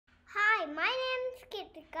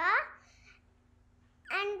Krithika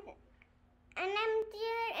and I'm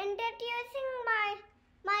introducing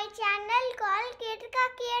my channel called Krithika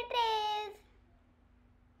Creative.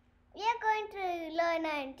 We are going to learn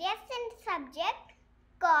an interesting subject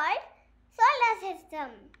called solar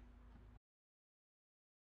system.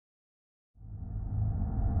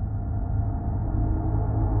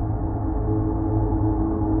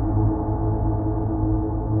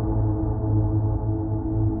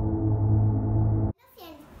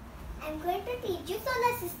 I'm going to teach you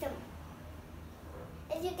solar system.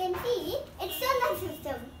 As you can see, it's solar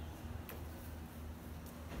system.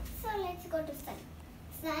 So let's go to sun.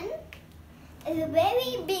 Sun is a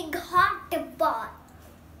very big hot ball.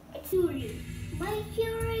 It's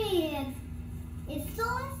Mercury is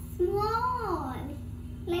so small,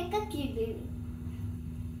 like a cube.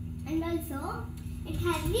 And also, it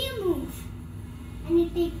has 3 moons. And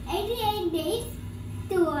it takes 88 days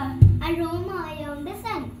to aroma around the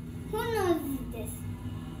sun. Who knows this?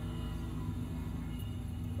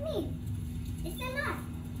 Me. It's a lot.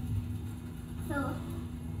 So,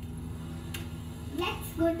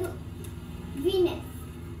 let's go to Venus.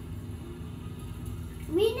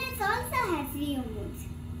 Venus also has 3 moons,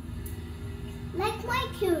 like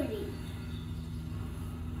Mercury.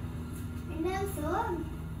 And also,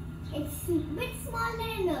 it's a bit smaller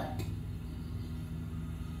than Earth.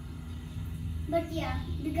 But yeah,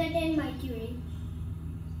 bigger than Mercury.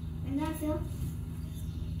 And also,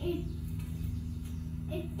 it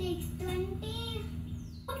takes 20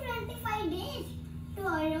 to 25 days to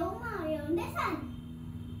aroma around the sun.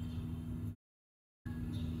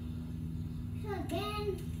 So then,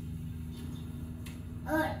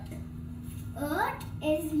 Earth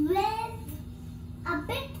is a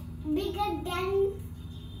bit bigger than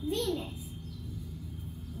Venus.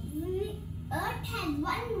 Earth has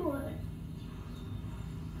 1 moon.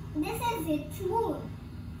 This is its moon.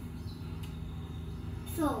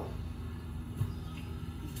 So,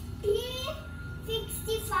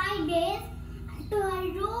 365 days to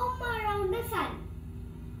roam around the sun.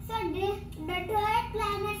 So, the third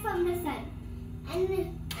planet from the sun. And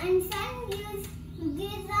sun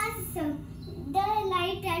gives us the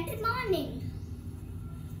light at morning.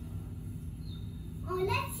 Oh,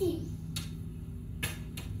 let's see.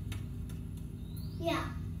 Yeah,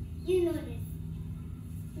 you know this.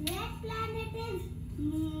 Red planet is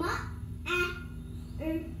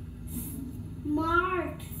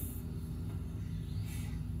Mars.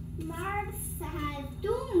 Mars has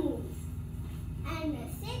 2 moons and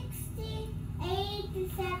 68 to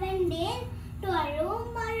 7 days to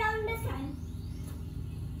roam around the sun.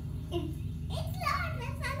 It's a lot.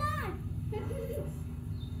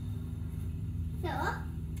 So,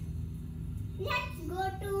 let's go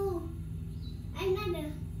to another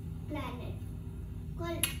planet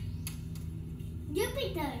called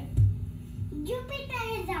Jupiter. Jupiter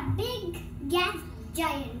is a big gas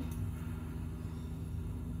giant,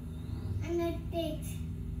 and it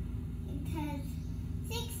has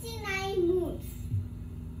 69 moons,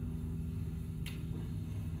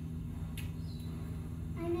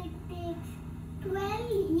 and it takes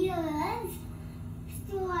 12 years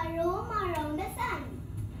to roam around the sun.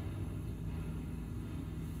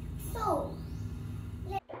 So,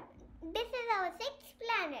 this is our 6th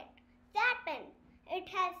planet, Saturn. It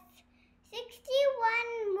has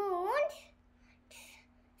 61 moons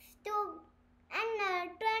and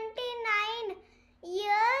 29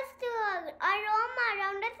 years to aroma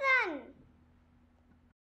around the sun.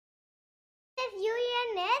 This is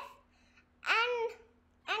Uranus and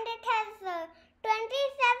it has 27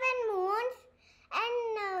 moons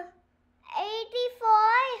and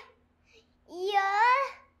 84 years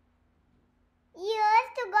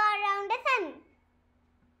to go around the sun.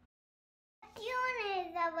 Neptune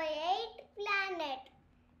is our 8th planet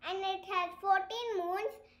and it has 14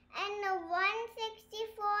 moons and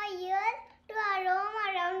 164 years to roam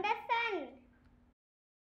around the sun.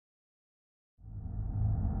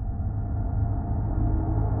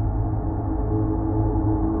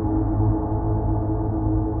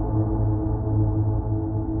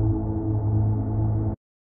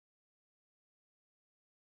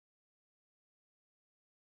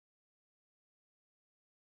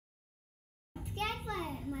 Subscribe for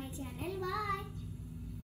my channel